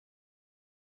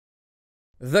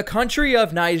The country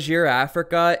of Niger,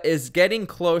 Africa, is getting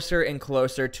closer and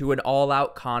closer to an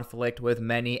all-out conflict with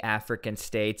many African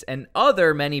states and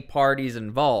many parties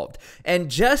involved.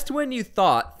 And just when you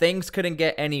thought things couldn't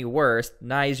get any worse,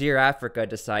 Niger, Africa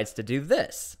decides to do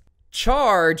this.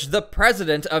 Charge the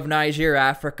president of Niger,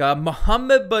 Africa,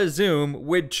 Mohamed Bazoum,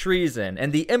 with treason.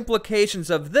 And the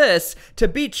implications of this, to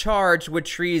be charged with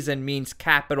treason means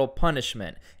capital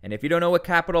punishment. And if you don't know what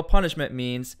capital punishment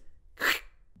means,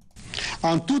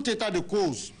 En tout état de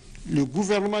cause, le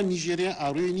gouvernement nigérien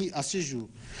a réuni à ce jour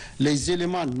les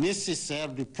éléments nécessaires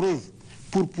de preuve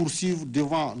pour poursuivre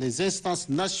devant les instances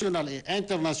nationales et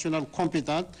internationales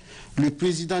compétentes le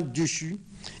président déchu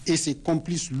et ses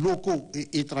complices locaux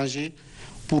et étrangers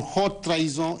pour haute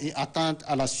trahison et atteinte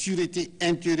à la sûreté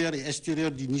intérieure et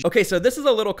extérieure du Niger. Okay, so this is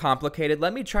a little complicated.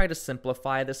 Let me try to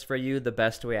simplify this for you the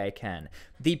best way I can.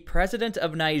 The president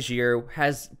of Niger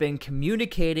has been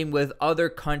communicating with other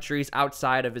countries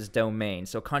outside of his domain.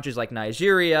 So countries like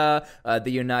Nigeria,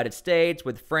 the United States,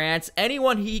 with France,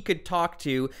 anyone he could talk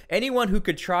to, anyone who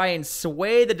could try and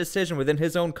sway the decision within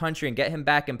his own country and get him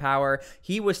back in power,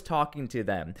 he was talking to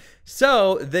them.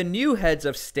 So the new heads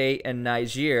of state in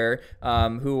Niger,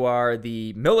 who are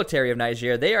the military of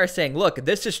Niger, they are saying, look,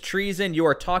 this is treason. You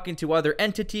are talking to other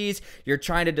entities. You're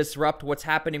trying to disrupt what's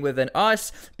happening within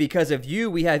us. Because of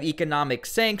you, we have economic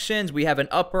sanctions. We have an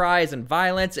uprising and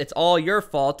violence. It's all your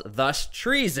fault, thus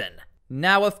treason.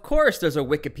 Now, of course, there's a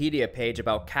Wikipedia page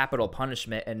about capital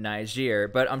punishment in Niger,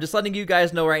 but I'm just letting you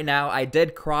guys know right now, I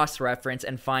did cross-reference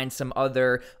and find some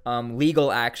other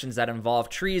legal actions that involve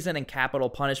treason and capital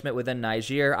punishment within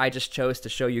Niger. I just chose to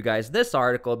show you guys this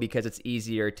article because it's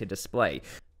easier to display.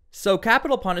 So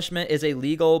capital punishment is a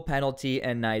legal penalty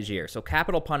in Niger. So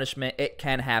capital punishment, it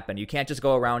can happen. You can't just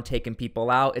go around taking people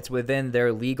out. It's within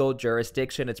their legal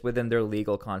jurisdiction. It's within their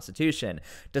legal constitution.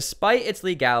 Despite its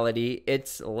legality,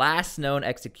 its last known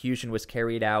execution was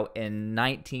carried out in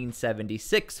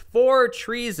 1976 for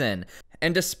treason.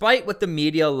 And despite what the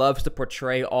media loves to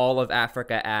portray all of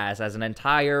Africa as an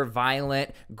entire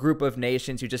violent group of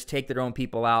nations who just take their own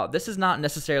people out, this is not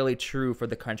necessarily true for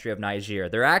the country of Niger.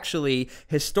 They're actually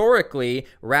historically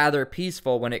rather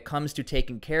peaceful when it comes to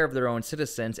taking care of their own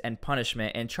citizens and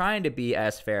punishment and trying to be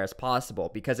as fair as possible.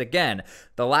 Because again,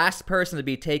 the last person to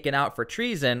be taken out for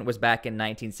treason was back in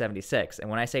 1976.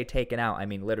 And when I say taken out, I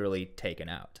mean literally taken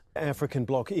out. African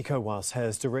bloc ECOWAS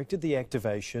has directed the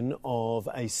activation of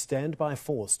a standby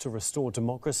force to restore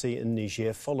democracy in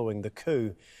Niger following the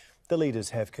coup. The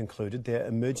leaders have concluded their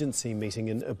emergency meeting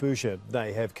in Abuja.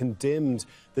 They have condemned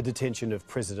the detention of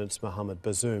President Mohamed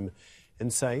Bazoum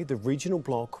and say the regional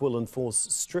bloc will enforce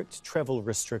strict travel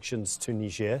restrictions to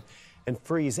Niger and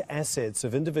freeze assets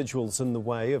of individuals in the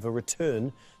way of a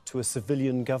return to a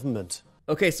civilian government.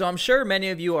 Okay, so I'm sure many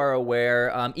of you are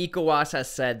aware, ECOWAS has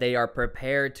said they are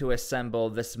prepared to assemble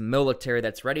this military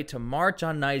that's ready to march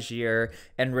on Niger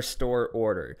and restore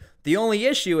order. The only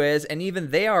issue is, and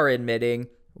even they are admitting,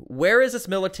 where is this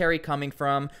military coming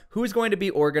from? Who's going to be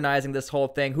organizing this whole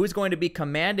thing? Who's going to be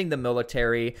commanding the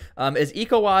military? Is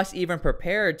ECOWAS even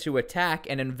prepared to attack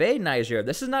and invade Niger?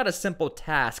 This is not a simple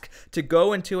task to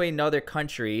go into another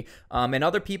country, and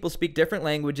other people speak different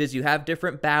languages. You have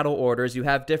different battle orders. You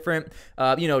have different,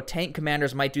 tank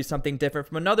commanders might do something different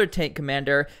from another tank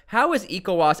commander. How is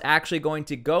ECOWAS actually going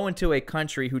to go into a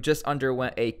country who just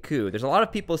underwent a coup? There's a lot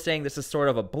of people saying this is sort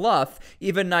of a bluff.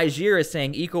 Even Niger is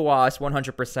saying ECOWAS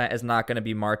 100% is not going to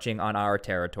be marching on our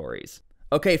territories.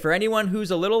 Okay, for anyone who's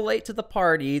a little late to the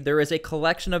party, there is a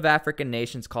collection of African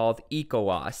nations called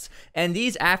ECOWAS. And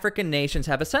these African nations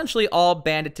have essentially all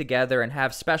banded together and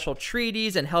have special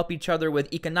treaties and help each other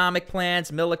with economic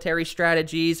plans, military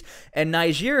strategies, and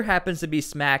Niger happens to be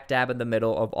smack dab in the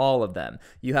middle of all of them.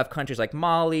 You have countries like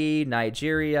Mali,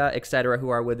 Nigeria, etc., who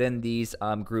are within these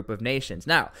group of nations.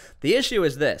 Now, the issue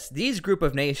is this. These group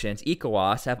of nations,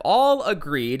 ECOWAS, have all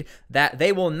agreed that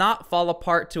they will not fall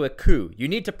apart to a coup. You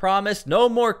need to promise no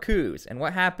more coups. And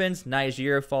what happens?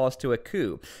 Niger falls to a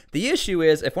coup. The issue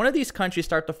is if one of these countries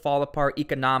start to fall apart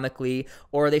economically,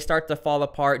 or they start to fall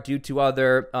apart due to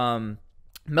other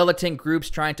militant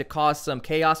groups trying to cause some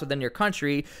chaos within your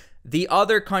country, the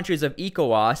other countries of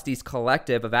ECOWAS, these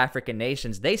collective of African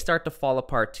nations, they start to fall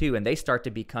apart too, and they start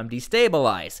to become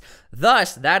destabilized.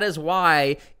 Thus, that is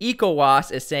why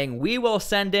ECOWAS is saying, we will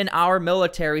send in our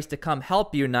militaries to come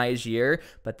help you, Niger.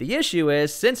 But the issue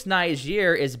is, since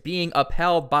Niger is being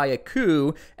upheld by a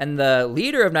coup, and the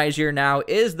leader of Niger now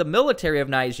is the military of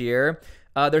Niger,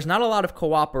 there's not a lot of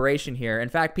cooperation here. In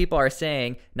fact, people are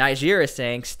saying, Niger is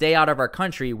saying, stay out of our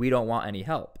country, we don't want any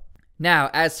help.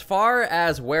 Now, as far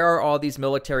as where are all these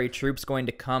military troops going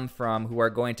to come from who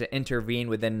are going to intervene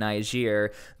within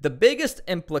Niger, the biggest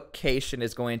implication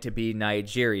is going to be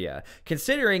Nigeria,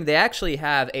 considering they actually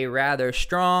have a rather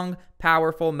strong,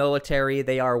 powerful military.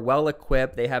 They are well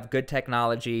equipped, they have good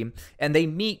technology, and they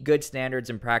meet good standards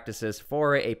and practices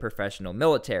for a professional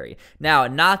military. Now,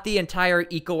 not the entire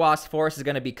ECOWAS force is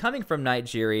going to be coming from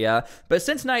Nigeria, but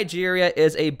since Nigeria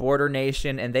is a border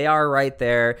nation and they are right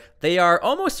there, they are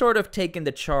almost sort of taking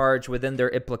the charge within their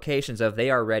implications of they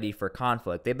are ready for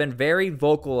conflict. They've been very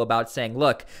vocal about saying,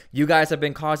 look, you guys have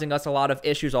been causing us a lot of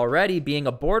issues already. Being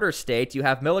a border state, you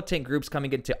have militant groups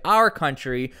coming into our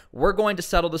country. We're going to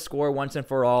settle the score once and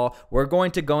for all. We're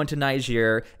going to go into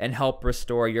Niger and help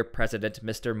restore your president,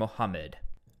 Mr. Mohammed.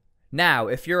 Now,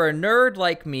 if you're a nerd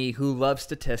like me who loves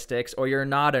statistics, or you're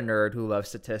not a nerd who loves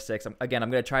statistics, again, I'm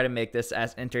going to try to make this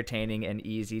as entertaining and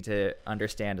easy to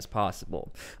understand as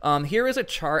possible. Here is a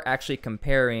chart actually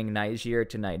comparing Niger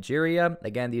to Nigeria.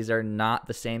 Again, these are not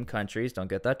the same countries. Don't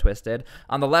get that twisted.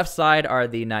 On the left side are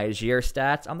the Niger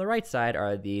stats. On the right side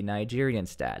are the Nigerian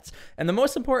stats. And the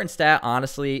most important stat,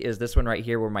 honestly, is this one right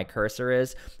here where my cursor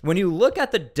is. When you look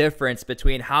at the difference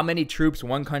between how many troops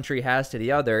one country has to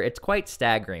the other, it's quite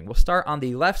staggering. We'll start on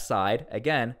the left side,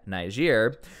 again,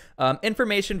 Niger.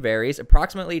 Information varies.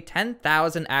 Approximately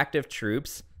 10,000 active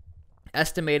troops,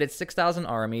 estimated 6,000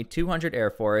 Army, 200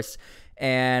 Air Force,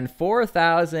 and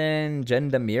 4,000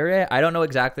 gendarmerie. I don't know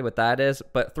exactly what that is,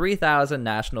 but 3,000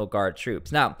 National Guard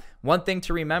troops. Now, one thing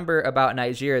to remember about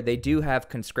Niger, they do have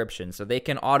conscription, so they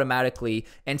can automatically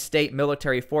instate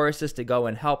military forces to go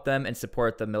and help them and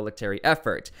support the military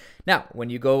effort. Now, when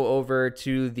you go over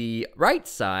to the right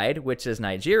side, which is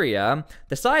Nigeria,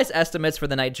 the size estimates for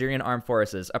the Nigerian Armed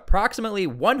Forces, approximately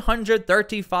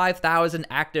 135,000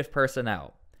 active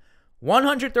personnel.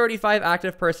 135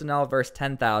 active personnel versus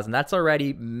 10,000. That's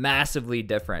already massively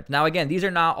different. Now, again, these are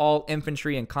not all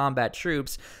infantry and combat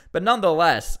troops, but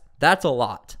nonetheless, that's a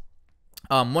lot.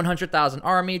 100,000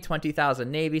 Army,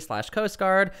 20,000 Navy/Coast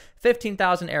Guard,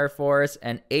 15,000 Air Force,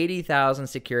 and 80,000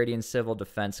 Security and Civil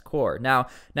Defense Corps. Now,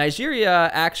 Nigeria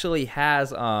actually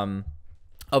has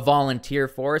a volunteer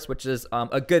force, which is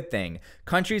a good thing.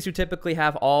 Countries who typically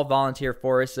have all volunteer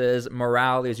forces,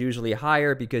 morale is usually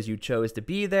higher because you chose to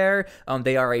be there.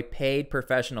 They are a paid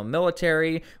professional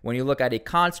military. When you look at a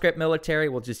conscript military,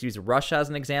 we'll just use Russia as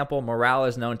an example, morale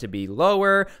is known to be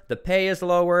lower, the pay is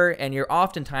lower, and you're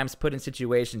oftentimes put in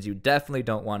situations you definitely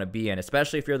don't want to be in,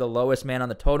 especially if you're the lowest man on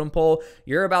the totem pole.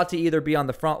 You're about to either be on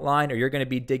the front line or you're going to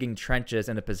be digging trenches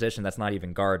in a position that's not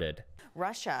even guarded.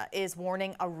 Russia is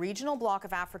warning a regional bloc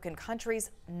of African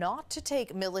countries not to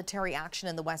take military action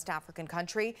in the West African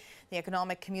country. The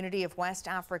Economic Community of West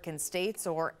African States,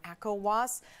 or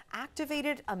ECOWAS,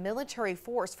 activated a military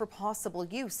force for possible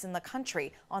use in the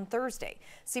country on Thursday.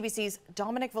 CBC's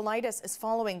Dominic Velitis is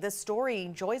following this story. He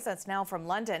joins us now from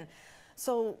London.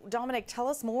 So, Dominic, tell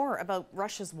us more about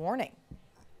Russia's warning.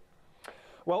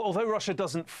 Well, although Russia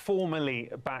doesn't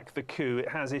formally back the coup, it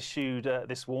has issued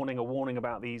this warning, a warning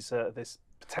about these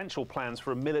potential plans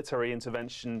for a military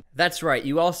intervention. That's right.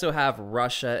 You also have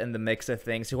Russia in the mix of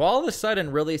things, who all of a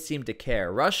sudden really seem to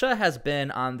care. Russia has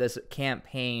been on this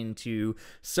campaign to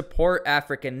support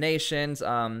African nations.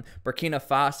 Burkina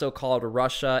Faso called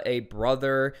Russia a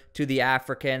brother to the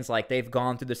Africans, like they've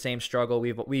gone through the same struggle.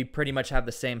 We pretty much have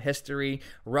the same history.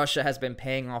 Russia has been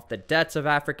paying off the debts of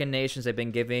African nations. They've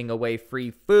been giving away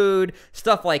free food,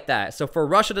 stuff like that. So for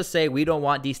Russia to say we don't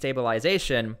want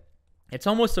destabilization, it's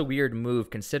almost a weird move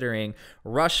considering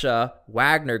Russia,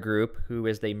 Wagner Group, who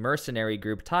is the mercenary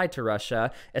group tied to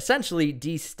Russia, essentially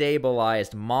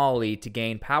destabilized Mali to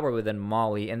gain power within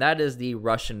Mali, and that is the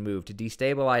Russian move, to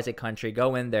destabilize a country,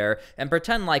 go in there, and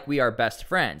pretend like we are best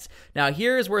friends. Now,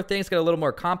 here's where things get a little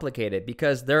more complicated,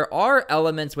 because there are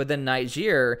elements within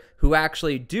Niger who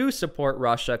actually do support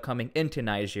Russia coming into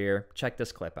Niger. Check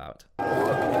this clip out.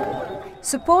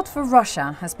 Support for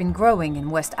Russia has been growing in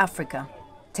West Africa.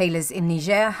 Tailors in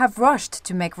Niger have rushed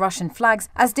to make Russian flags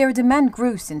as their demand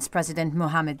grew since President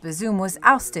Mohamed Bazoum was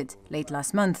ousted late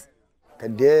last month.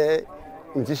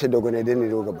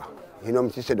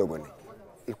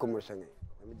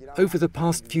 Over the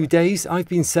past few days, I've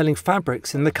been selling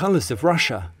fabrics in the colours of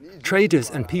Russia. Traders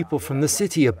and people from the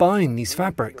city are buying these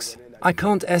fabrics. I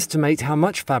can't estimate how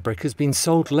much fabric has been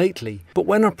sold lately, but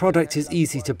when a product is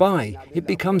easy to buy, it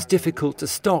becomes difficult to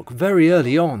stock very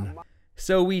early on.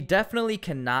 So we definitely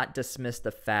cannot dismiss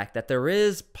the fact that there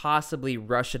is possibly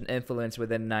Russian influence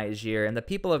within Niger, and the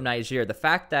people of Niger, the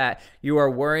fact that you are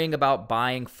worrying about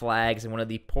buying flags in one of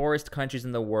the poorest countries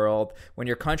in the world when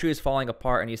your country is falling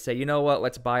apart and you say, you know what,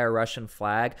 let's buy a Russian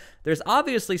flag. There's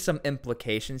obviously some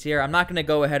implications here. I'm not going to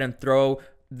go ahead and throw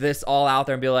this all out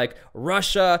there and be like,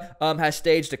 Russia has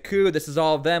staged a coup. This is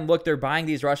all of them. Look, they're buying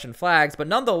these Russian flags. But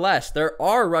nonetheless, there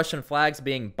are Russian flags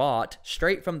being bought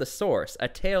straight from the source, a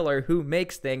tailor who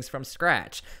makes things from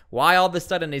scratch. Why all of a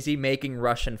sudden is he making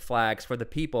Russian flags for the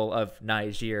people of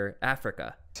Niger,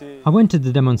 Africa? I went to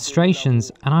the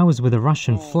demonstrations and I was with a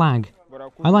Russian flag.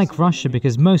 I like Russia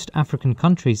because most African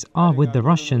countries are with the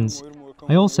Russians.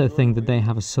 I also think that they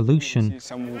have a solution.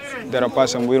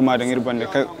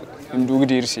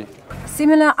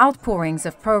 Similar outpourings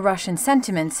of pro-Russian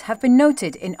sentiments have been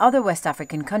noted in other West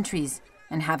African countries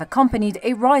and have accompanied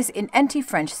a rise in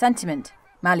anti-French sentiment.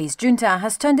 Mali's junta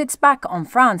has turned its back on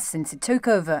France since it took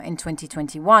over in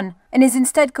 2021 and is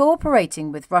instead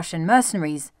cooperating with Russian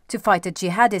mercenaries to fight a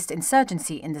jihadist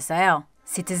insurgency in the Sahel.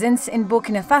 Citizens in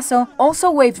Burkina Faso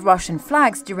also waved Russian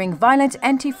flags during violent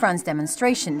anti-France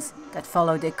demonstrations that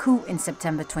followed a coup in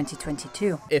September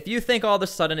 2022. If you think all of a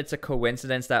sudden it's a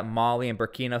coincidence that Mali and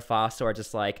Burkina Faso are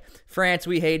just like, France,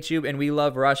 we hate you and we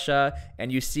love Russia,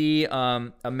 and you see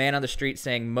a man on the street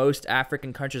saying most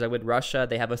African countries are with Russia,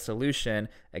 they have a solution.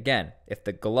 Again, if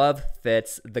the glove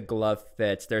fits, the glove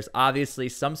fits. There's obviously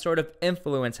some sort of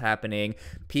influence happening.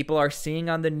 People are seeing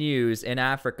on the news in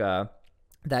Africa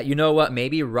that, you know what,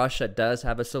 maybe Russia does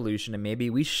have a solution and maybe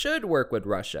we should work with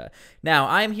Russia. Now,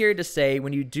 I'm here to say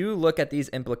when you do look at these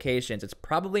implications, it's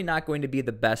probably not going to be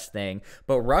the best thing,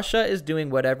 but Russia is doing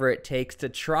whatever it takes to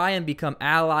try and become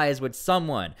allies with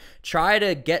someone, try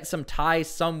to get some ties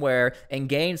somewhere and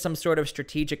gain some sort of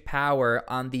strategic power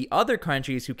on the other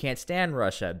countries who can't stand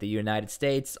Russia, the United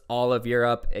States, all of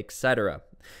Europe, etc.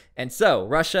 And so,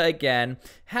 Russia, again,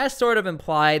 has sort of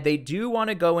implied they do want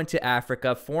to go into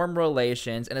Africa, form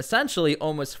relations, and essentially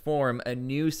almost form a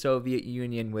new Soviet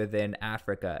Union within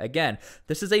Africa. Again,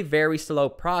 this is a very slow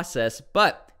process,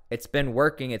 but it's been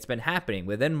working, it's been happening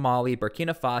within Mali,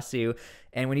 Burkina Faso,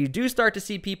 and when you do start to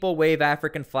see people wave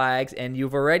African flags, and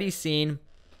you've already seen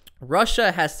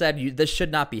Russia has said this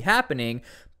should not be happening,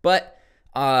 but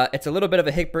it's a little bit of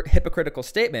a hypocritical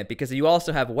statement because you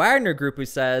also have Wagner Group who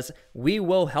says, we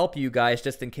will help you guys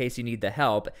just in case you need the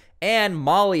help. And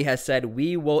Mali has said,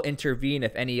 we will intervene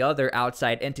if any other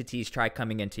outside entities try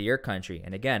coming into your country.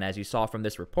 And again, as you saw from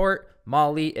this report,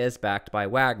 Mali is backed by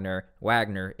Wagner.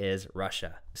 Wagner is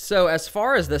Russia. So as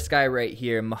far as this guy right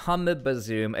here, Mohamed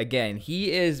Bazoum, again,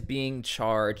 he is being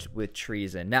charged with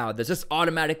treason. Now, does this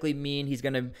automatically mean he's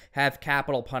going to have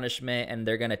capital punishment and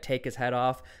they're going to take his head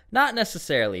off? Not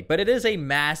necessarily, but it is a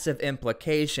massive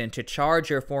implication to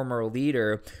charge your former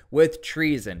leader with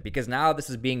treason because now this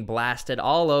is being blasted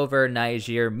all over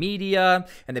Niger media,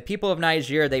 and the people of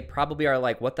Niger, they probably are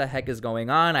like, what the heck is going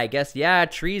on? I guess, yeah,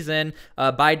 treason.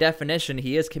 By definition,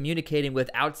 he is communicating with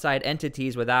outside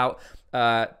entities without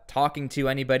talking to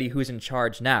anybody who's in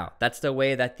charge now. That's the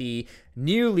way that the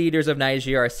new leaders of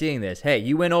Niger are seeing this. Hey,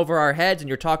 you went over our heads and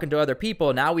you're talking to other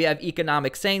people. Now we have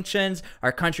economic sanctions.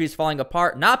 Our country's falling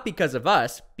apart, not because of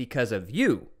us, because of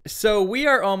you. So we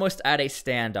are almost at a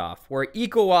standoff where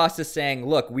ECOWAS is saying,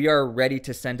 look, we are ready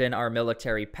to send in our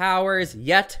military powers,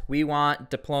 yet we want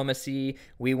diplomacy.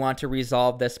 We want to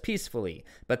resolve this peacefully.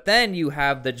 But then you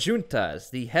have the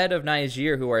juntas, the head of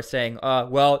Niger, who are saying,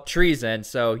 well, treason.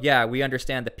 So yeah, we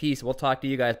understand the peace. We'll talk to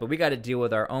you guys, but we got to deal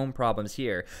with our own problems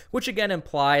here, which again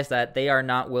implies that they are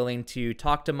not willing to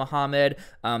talk to Mohammed.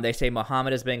 They say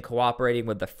Mohammed has been cooperating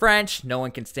with the French. No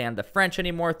one can stand the French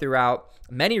anymore throughout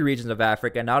many regions of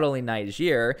Africa, not only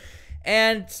Niger.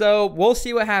 And so we'll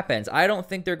see what happens. I don't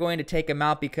think they're going to take him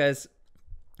out because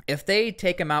if they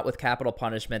take him out with capital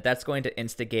punishment, that's going to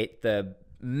instigate the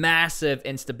massive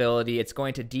instability. It's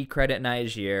going to decredit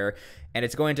Niger, and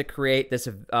it's going to create this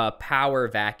power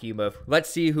vacuum of let's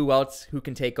see who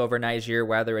can take over Niger,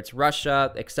 whether it's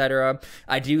Russia, etc.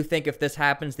 I do think if this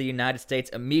happens, the United States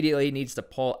immediately needs to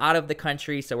pull out of the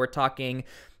country. So we're talking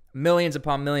millions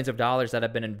upon millions of dollars that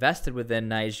have been invested within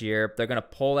Niger. They're going to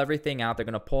pull everything out. They're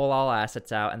going to pull all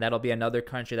assets out, and that'll be another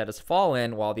country that has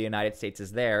fallen while the United States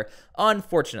is there,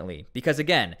 unfortunately. Because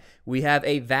again, we have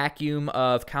a vacuum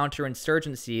of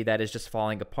counterinsurgency that is just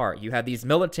falling apart. You have these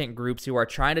militant groups who are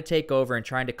trying to take over and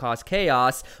trying to cause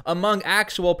chaos among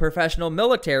actual professional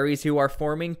militaries who are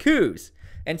forming coups,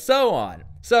 and so on.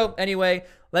 So anyway,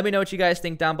 let me know what you guys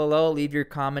think down below. Leave your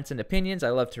comments and opinions. I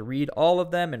love to read all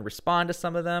of them and respond to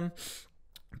some of them.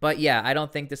 But yeah, I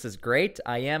don't think this is great.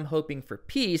 I am hoping for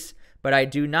peace, but I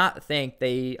do not think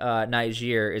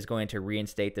Niger is going to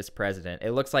reinstate this president.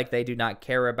 It looks like they do not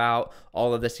care about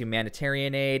all of this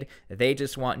humanitarian aid. They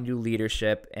just want new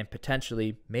leadership and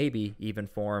potentially maybe even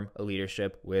form a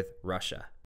leadership with Russia.